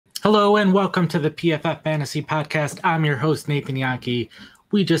Hello and welcome to the PFF Fantasy Podcast. I'm your host, Nathan Jahnke.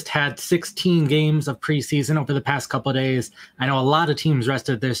 We just had 16 games of preseason over the past couple of days. I know a lot of teams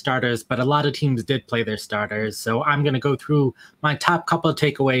rested their starters, but a lot of teams did play their starters. So I'm going to go through my top couple of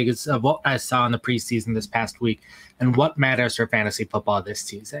takeaways of what I saw in the preseason this past week and what matters for fantasy football this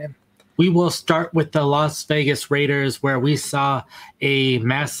season. We will start with the Las Vegas Raiders, where we saw a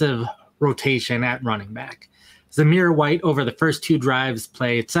massive rotation at running back. Zamir White over the first two drives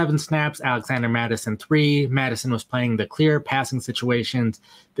played 7 snaps, Alexander Mattison 3. Mattison was playing the clear passing situations.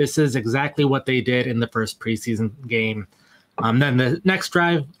 This is exactly what they did in the first preseason game. Then the next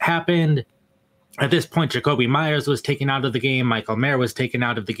drive happened. At this point, Jacoby Myers was taken out of the game. Michael Mayer was taken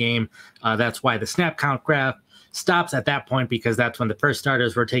out of the game. That's why the snap count graph stops at that point, because that's when the first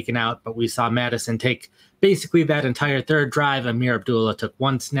starters were taken out. But we saw Mattison take basically that entire third drive. Amir Abdullah took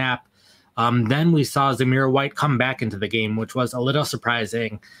 1 snap. Then we saw Zamir White come back into the game, which was a little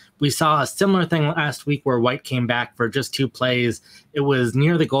surprising. We saw a similar thing last week where White came back for just 2 plays. It was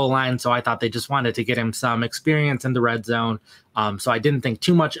near the goal line, so I thought they just wanted to get him some experience in the red zone. So I didn't think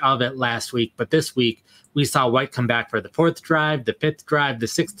too much of it last week. But this week, we saw White come back for the 4th drive, the 5th drive, the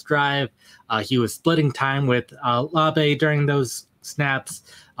 6th drive. He was splitting time with Labe during those snaps.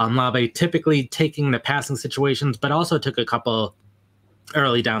 Labe typically taking the passing situations, but also took a couple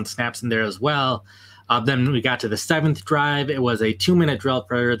early down snaps in there as well. Then we got to the 7th drive. It was a 2-minute drill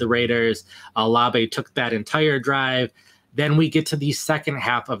for the Raiders. Labe took that entire drive. Then we get to the second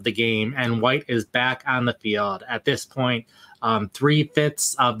half of the game, and White is back on the field. At this point,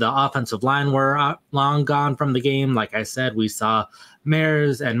 3/5 of the offensive line were long gone from the game. Like I said, we saw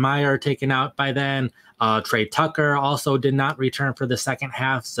Mayers and Meyer taken out by then. Trey Tucker also did not return for the second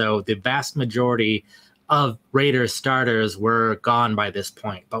half. So the vast majority of Raiders starters were gone by this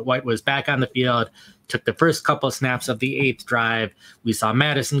point. But White was back on the field, took the first couple snaps of the 8th drive. We saw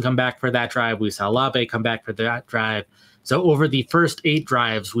Mattison come back for that drive. We saw Labe come back for that drive. So over the first 8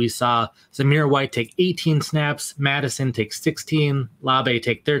 drives, we saw Zamir White take 18 snaps, Mattison take 16, Labe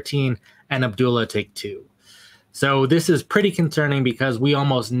take 13, and Abdullah take 2. So this is pretty concerning because we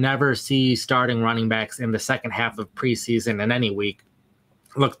almost never see starting running backs in the second half of preseason in any week.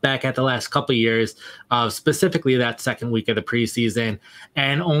 Look back at the last couple of years, specifically that second week of the preseason,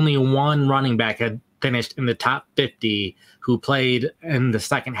 and only one running back had finished in the top 50 who played in the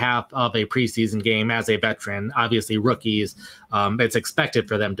second half of a preseason game as a veteran. Obviously, rookies, it's expected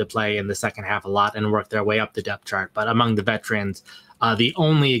for them to play in the second half a lot and work their way up the depth chart. But among the veterans, the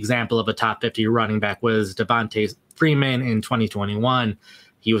only example of a top 50 running back was Devontae Freeman in 2021.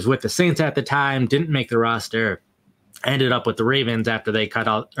 He was with the Saints at the time, didn't make the roster. Ended up with the Ravens after they cut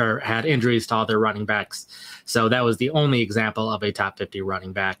out or had injuries to all their running backs. So that was the only example of a top 50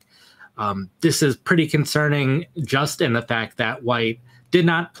 running back. This is pretty concerning just in the fact that White did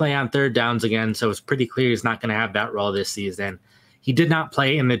not play on third downs again. So it's pretty clear he's not going to have that role this season. He did not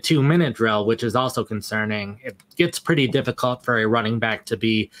play in the 2-minute drill, which is also concerning. It gets pretty difficult for a running back to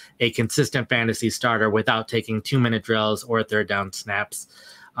be a consistent fantasy starter without taking 2-minute drills or third down snaps.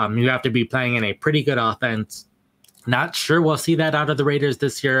 You have to be playing in a pretty good offense. Not sure we'll see that out of the Raiders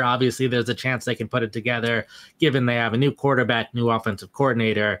this year. Obviously, there's a chance they can put it together, given they have a new quarterback, new offensive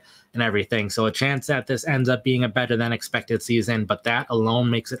coordinator, and everything. So a chance that this ends up being a better than expected season, but that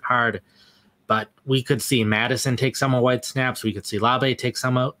alone makes it hard. But we could see Mattison take some of White's snaps. We could see Labe take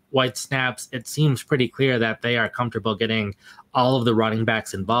some of White's snaps. It seems pretty clear that they are comfortable getting all of the running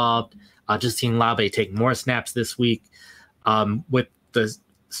backs involved. Just seeing Labe take more snaps this week with the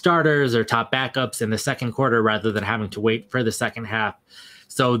starters or top backups in the second quarter rather than having to wait for the second half.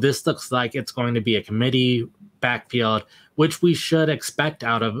 So this looks like it's going to be a committee backfield, which we should expect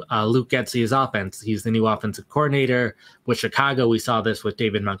out of Luke Getsy's offense. He's the new offensive coordinator. With Chicago, we saw this with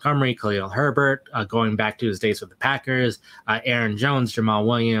David Montgomery, Khalil Herbert, going back to his days with the Packers, Aaron Jones, Jamal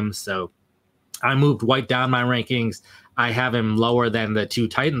Williams. So I moved White down my rankings. I have him lower than the 2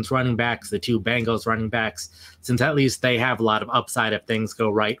 Titans running backs, the 2 Bengals running backs, since at least they have a lot of upside if things go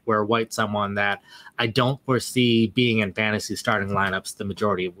right, where White's someone that I don't foresee being in fantasy starting lineups the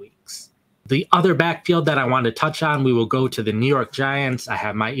majority of weeks. The other backfield that I want to touch on, we will go to the New York Giants. I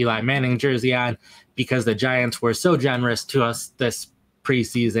have my Eli Manning jersey on because the Giants were so generous to us this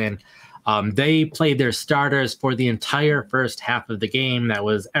preseason. They played their starters for the entire first half of the game. That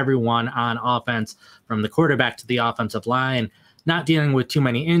was everyone on offense, from the quarterback to the offensive line, not dealing with too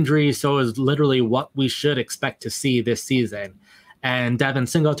many injuries. So it was literally what we should expect to see this season. And Devin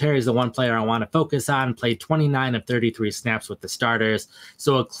Singletary is the one player I want to focus on, played 29 of 33 snaps with the starters.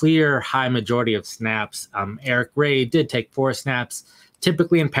 So a clear high majority of snaps. Eric Ray did take 4 snaps,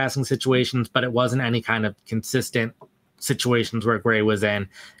 typically in passing situations, but it wasn't any kind of consistent situations where Gray was in.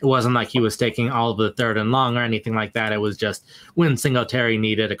 It wasn't like he was taking all of the third and long or anything like that. It was just when Singletary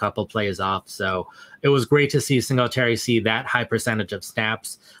needed a couple plays off. So it was great to see Singletary see that high percentage of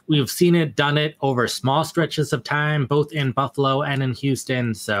snaps. We've seen it done it over small stretches of time, both in Buffalo and in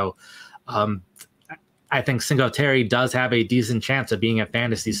Houston. So I think Singletary does have a decent chance of being a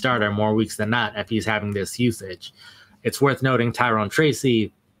fantasy starter more weeks than not if he's having this usage. It's worth noting Tyrone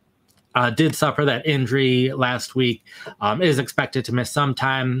Tracy did suffer that injury last week, is expected to miss some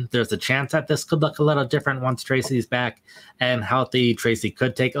time. There's a chance that this could look a little different once Tracy's back and healthy. Tracy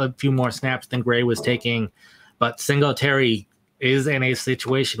could take a few more snaps than Gray was taking, but Singletary is in a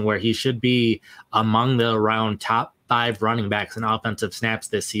situation where he should be among the around top 5 running backs in offensive snaps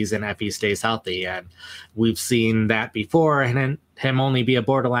this season if he stays healthy. And we've seen that before and him only be a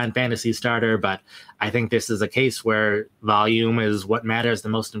borderline fantasy starter. But I think this is a case where volume is what matters the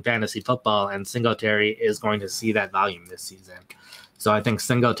most in fantasy football, and Singletary is going to see that volume this season. So I think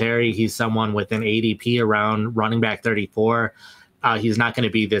Singletary, he's someone with an ADP around running back 34. He's not going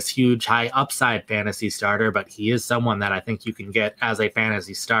to be this huge high upside fantasy starter, but he is someone that I think you can get as a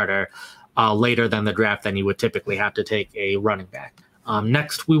fantasy starter later than the draft than you would typically have to take a running back.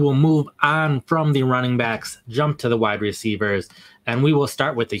 Next, we will move on from the running backs, jump to the wide receivers, and we will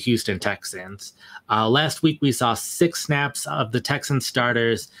start with the Houston Texans. Last week, we saw 6 snaps of the Texans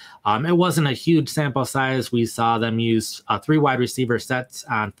starters. It wasn't a huge sample size. We saw them use 3 wide receiver sets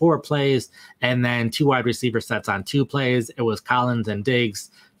on 4 plays, and then 2 wide receiver sets on 2 plays. It was Collins and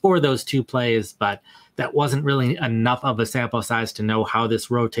Diggs for those 2 plays, but that wasn't really enough of a sample size to know how this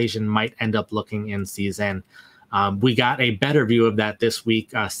rotation might end up looking in season. We got a better view of that this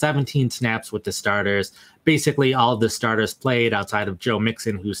week, 17 snaps with the starters. Basically, all of the starters played outside of Joe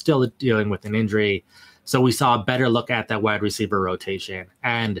Mixon, who's still dealing with an injury. So we saw a better look at that wide receiver rotation,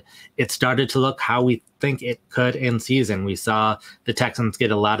 and it started to look how we think it could in season. We saw the Texans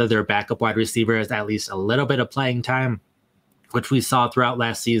get a lot of their backup wide receivers at least a little bit of playing time, which we saw throughout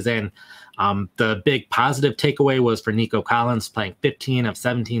last season. The big positive takeaway was for Nico Collins playing 15 of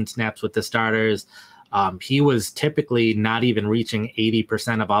 17 snaps with the starters. He was typically not even reaching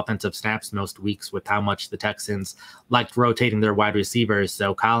 80% of offensive snaps most weeks with how much the Texans liked rotating their wide receivers.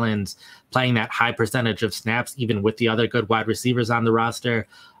 So Collins playing that high percentage of snaps, even with the other good wide receivers on the roster,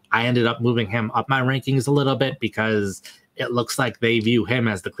 I ended up moving him up my rankings a little bit because it looks like they view him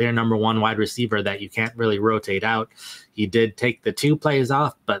as the clear number 1 wide receiver that you can't really rotate out. He did take the 2 plays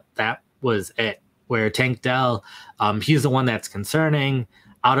off, but that was it. Where Tank Dell, he's the one that's concerning.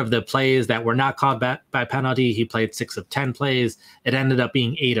 Out of the plays that were not called back by penalty, he played 6 of 10 plays. It ended up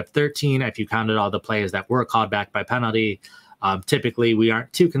being 8 of 13 if you counted all the plays that were called back by penalty. Typically, we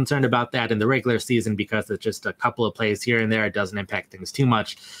aren't too concerned about that in the regular season because it's just a couple of plays here and there. It doesn't impact things too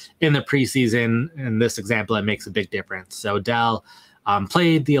much. In the preseason, in this example, it makes a big difference. So Dell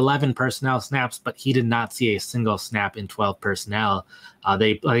played the 11 personnel snaps, but he did not see a single snap in 12 personnel.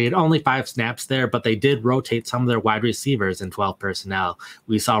 They played only 5 snaps there, but they did rotate some of their wide receivers in 12 personnel.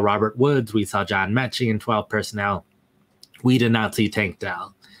 We saw Robert Woods, we saw John Mechie in 12 personnel. We did not see Tank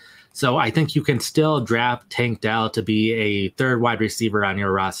Dell. So I think you can still draft Tank Dell to be a 3rd wide receiver on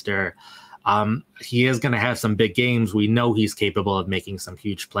your roster. He is going to have some big games. We know he's capable of making some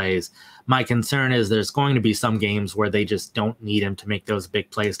huge plays. My concern is there's going to be some games where they just don't need him to make those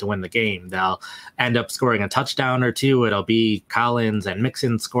big plays to win the game. They'll end up scoring a touchdown or 2. It'll be Collins and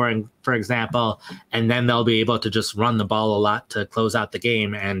Mixon scoring, for example, and then they'll be able to just run the ball a lot to close out the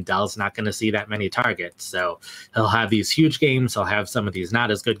game, and Dell's not going to see that many targets. So he'll have these huge games. He'll have some of these not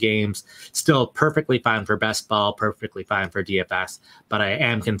as good games. Still perfectly fine for best ball, perfectly fine for DFS, but I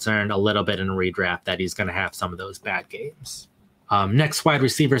am concerned a little bit in a redraft that he's going to have some of those bad games. Next wide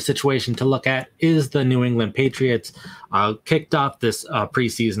receiver situation to look at is the New England Patriots. Kicked off this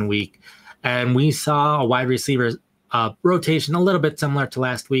preseason week, and we saw a wide receiver rotation a little bit similar to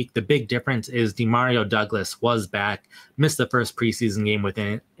last week. The big difference is Demario Douglas was back, missed the first preseason game with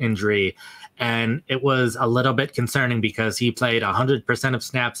an injury, and it was a little bit concerning because he played 100% of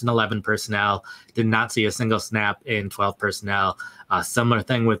snaps in 11 personnel, did not see a single snap in 12 personnel. Similar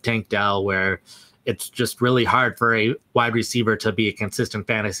thing with Tank Dell, where it's just really hard for a wide receiver to be a consistent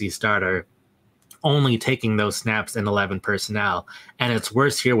fantasy starter, only taking those snaps in 11 personnel. And it's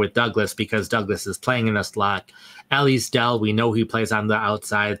worse here with Douglas because Douglas is playing in the slot. At least Dell, we know he plays on the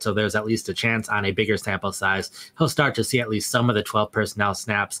outside, so there's at least a chance on a bigger sample size he'll start to see at least some of the 12 personnel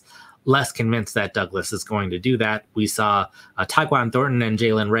snaps. Less convinced that Douglas is going to do that. We saw Tyquan Thornton and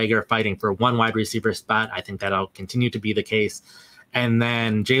Jalen Reagor fighting for 1 wide receiver spot. I think that'll continue to be the case. And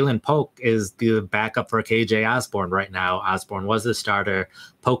then Jalen Polk is the backup for KJ Osborne right now. Osborne was the starter.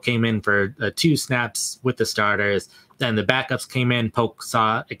 Polk came in for 2 snaps with the starters. Then the backups came in. Polk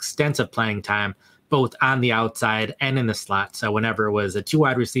saw extensive playing time, both on the outside and in the slot. So whenever it was a 2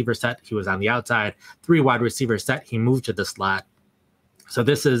 wide receiver set, he was on the outside. 3 wide receiver set, he moved to the slot. So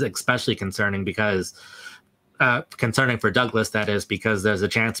this is especially concerning because concerning for Douglas, that is, because there's a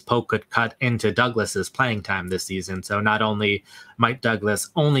chance Polk could cut into Douglas's playing time this season. So not only might Douglas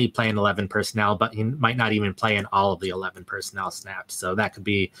only play in 11 personnel, but he might not even play in all of the 11 personnel snaps. So that could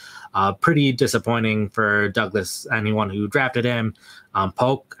be pretty disappointing for Douglas, anyone who drafted him.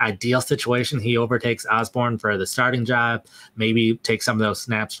 Polk, ideal situation. He overtakes Osborne for the starting job, maybe take some of those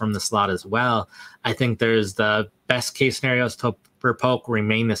snaps from the slot as well. I think there's the best case scenarios for Polk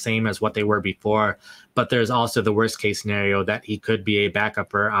remain the same as what they were before, but there's also the worst case scenario that he could be a backup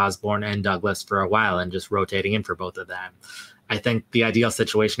for Osborne and Douglas for a while and just rotating in for both of them. I think the ideal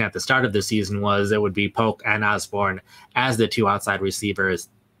situation at the start of the season was it would be Polk and Osborne as the 2 outside receivers,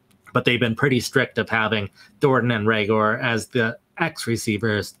 but they've been pretty strict of having Thornton and Reagor as the X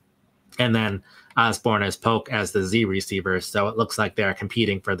receivers, and then Osborne as Polk as the Z receivers. So it looks like they're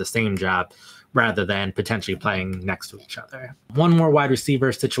competing for the same job rather than potentially playing next to each other. One more wide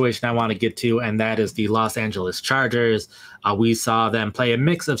receiver situation I want to get to, and that is the Los Angeles Chargers. We saw them play a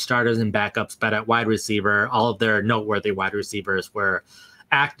mix of starters and backups, but at wide receiver, all of their noteworthy wide receivers were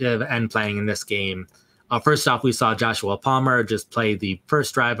active and playing in this game. First off, we saw Joshua Palmer just play the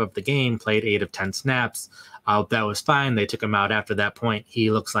first drive of the game, played 8 of 10 snaps. That was fine. They took him out after that point.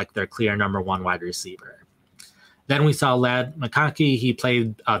 He looks like their clear number 1 wide receiver. Then we saw Ladd McConkey. He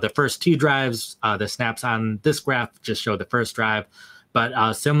played the first 2 drives. The snaps on this graph just show the first drive,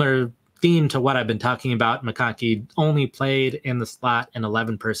 but similar theme to what I've been talking about. McConkey only played in the slot in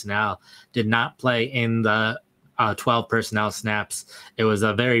 11 personnel, did not play in the 12 personnel snaps. It was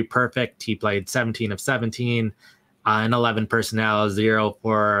a very perfect. He played 17 of 17 in 11 personnel, 0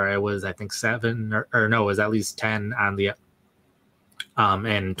 for, it was, I think 7 or no, it was at least 10 on the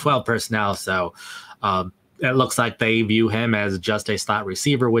and 12 personnel. So it looks like they view him as just a slot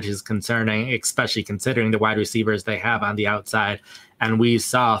receiver, which is concerning, especially considering the wide receivers they have on the outside. And we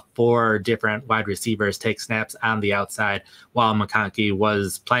saw 4 different wide receivers take snaps on the outside while McConkey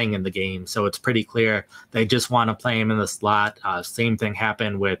was playing in the game. So it's pretty clear they just want to play him in the slot. Same thing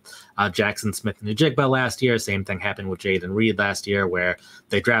happened with Jackson Smith-Njigba last year. Same thing happened with Jaden Reed last year, where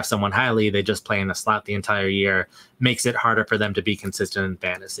they draft someone highly, they just play in the slot the entire year. Makes it harder for them to be consistent in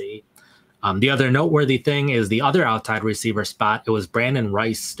fantasy. The other noteworthy thing is the other outside receiver spot. It was Brandon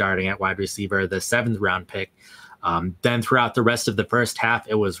Rice starting at wide receiver, the 7th round pick. Then throughout the rest of the first half,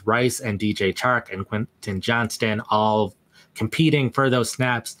 it was Rice and DJ Chark and Quentin Johnston all competing for those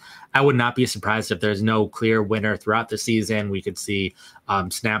snaps. I would not be surprised if there's no clear winner throughout the season. We could see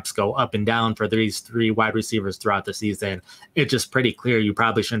snaps go up and down for these 3 wide receivers throughout the season. It's just pretty clear you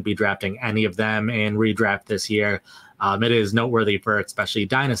probably shouldn't be drafting any of them in redraft this year. It is noteworthy for especially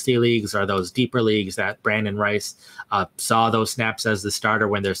dynasty leagues or those deeper leagues that Brandon Rice saw those snaps as the starter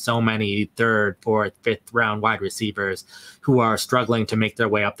when there's so many 3rd, 4th, 5th round wide receivers who are struggling to make their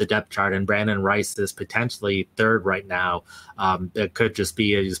way up the depth chart. And Brandon Rice is potentially 3rd right now. It could just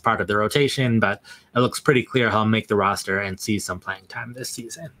be as part of the rotation, but it looks pretty clear he'll make the roster and see some playing time this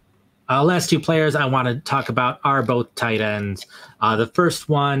season. Last 2 players I want to talk about are both tight ends. The first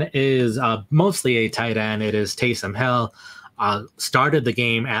one is mostly a tight end. It is Taysom Hill. Started the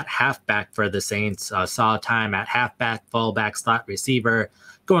game at halfback for the Saints. Saw time at halfback, fullback, slot receiver.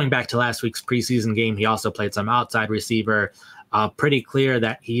 Going back to last week's preseason game, he also played some outside receiver. Pretty clear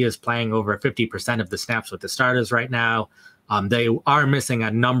that he is playing over 50% of the snaps with the starters right now. They are missing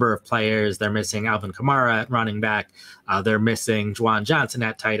a number of players. They're missing Alvin Kamara at running back. They're missing Juwan Johnson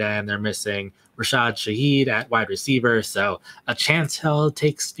at tight end. They're missing Rashad Shaheed at wide receiver. So a chance Hill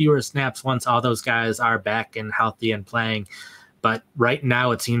takes fewer snaps once all those guys are back and healthy and playing. But right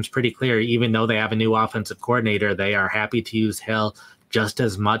now it seems pretty clear, even though they have a new offensive coordinator, they are happy to use Hill just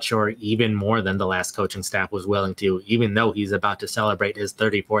as much or even more than the last coaching staff was willing to, even though he's about to celebrate his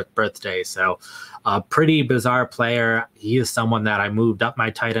 34th birthday. So a pretty bizarre player. He is someone that I moved up my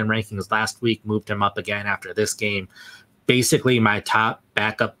tight end rankings last week, moved him up again after this game. Basically my top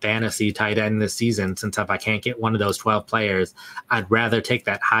backup fantasy tight end this season, since if I can't get one of those 12 players, I'd rather take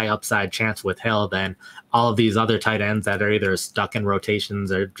that high upside chance with Hill than all of these other tight ends that are either stuck in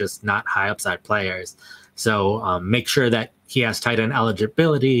rotations or just not high upside players. So make sure that he has tight end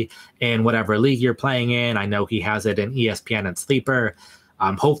eligibility in whatever league you're playing in. I know he has it in ESPN and Sleeper.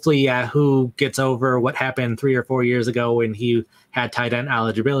 Hopefully Yahoo gets over what happened 3 or 4 years ago when he had tight end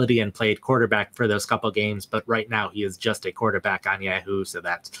eligibility and played quarterback for those couple games. But right now he is just a quarterback on Yahoo. So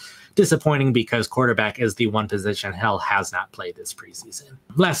that's disappointing because quarterback is the one position Hill has not played this preseason.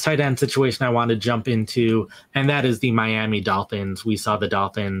 Last tight end situation I want to jump into, and that is the Miami Dolphins. We saw the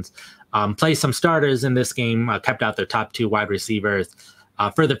Dolphins play some starters in this game, kept out their top 2 wide receivers.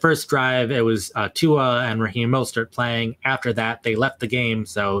 For the first drive, it was Tua and Raheem Mostert playing. After that, they left the game,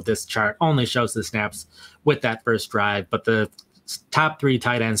 so this chart only shows the snaps with that first drive. But the top 3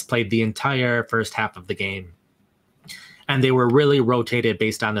 tight ends played the entire first half of the game, and they were really rotated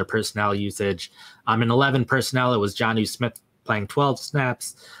based on their personnel usage. In 11 personnel, it was Jonnu Smith playing 12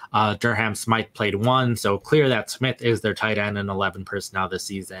 snaps. Durham Smythe played 1, so clear that Smith is their tight end in 11 personnel this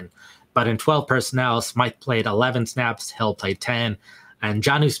season. But in 12 personnel, Smythe played 11 snaps, Hill played 10. And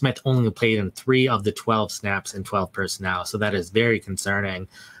Jonnu Smith only played in 3 of the 12 snaps in 12 personnel. So that is very concerning.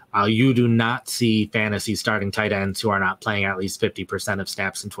 You do not see fantasy starting tight ends who are not playing at least 50% of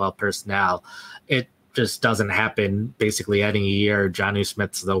snaps in 12 personnel. It just doesn't happen basically any year. Jonnu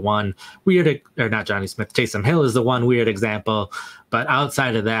Smith's the one weird, or not Jonnu Smith, Taysom Hill is the one weird example. But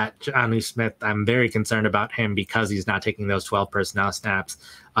outside of that, Jonnu Smith, I'm very concerned about him because he's not taking those 12 personnel snaps.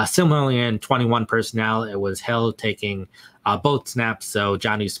 Similarly, in 21 personnel, it was Hill taking both snaps. So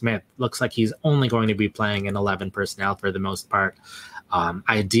Jonnu Smith looks like he's only going to be playing in 11 personnel for the most part.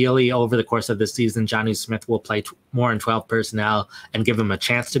 Ideally, over the course of the season, Jonnu Smith will play more in 12 personnel and give him a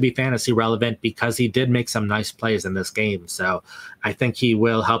chance to be fantasy relevant because he did make some nice plays in this game. So I think he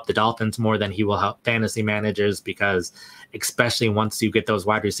will help the Dolphins more than he will help fantasy managers because especially once you get those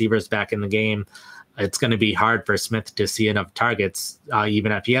wide receivers back in the game, it's going to be hard for Smith to see enough targets,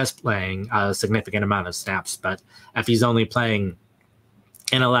 even if he is playing a significant amount of snaps. But if he's only playing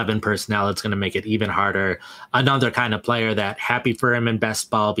in 11 personnel, it's going to make it even harder. Another kind of player that happy for him in best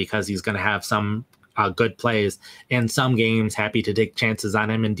ball because he's going to have some good plays in some games, happy to take chances on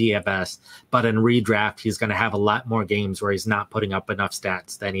him in DFS. But in redraft, he's going to have a lot more games where he's not putting up enough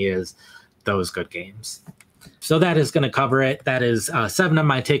stats than he is those good games. So that is going to cover it. That is 7 of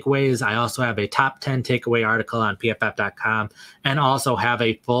my takeaways. I also have a top 10 takeaway article on PFF.com and also have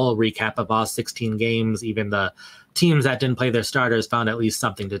a full recap of all 16 games. Even the teams that didn't play their starters found at least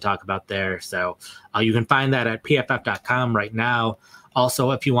something to talk about there. So you can find that at PFF.com right now.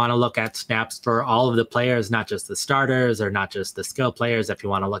 Also, if you want to look at snaps for all of the players, not just the starters or not just the skill players, if you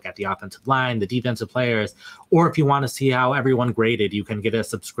want to look at the offensive line, the defensive players, or if you want to see how everyone graded, you can get a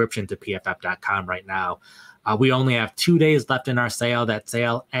subscription to PFF.com right now. We only have 2 days left in our sale. That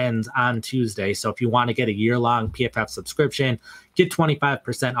sale ends on Tuesday. So if you want to get a year-long PFF subscription, get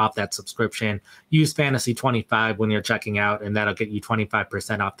 25% off that subscription. Use Fantasy25 when you're checking out, and that'll get you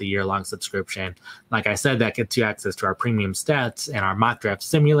 25% off the year-long subscription. Like I said, that gets you access to our premium stats and our mock draft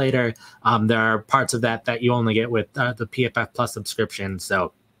simulator. There are parts of that you only get with the PFF Plus subscription.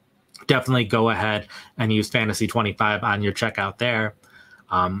 So definitely go ahead and use Fantasy25 on your checkout there.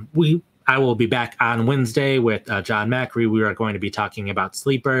 I will be back on Wednesday with John Macri. We are going to be talking about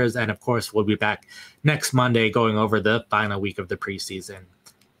sleepers. And of course, we'll be back next Monday going over the final week of the preseason.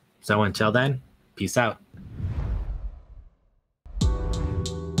 So until then, peace out.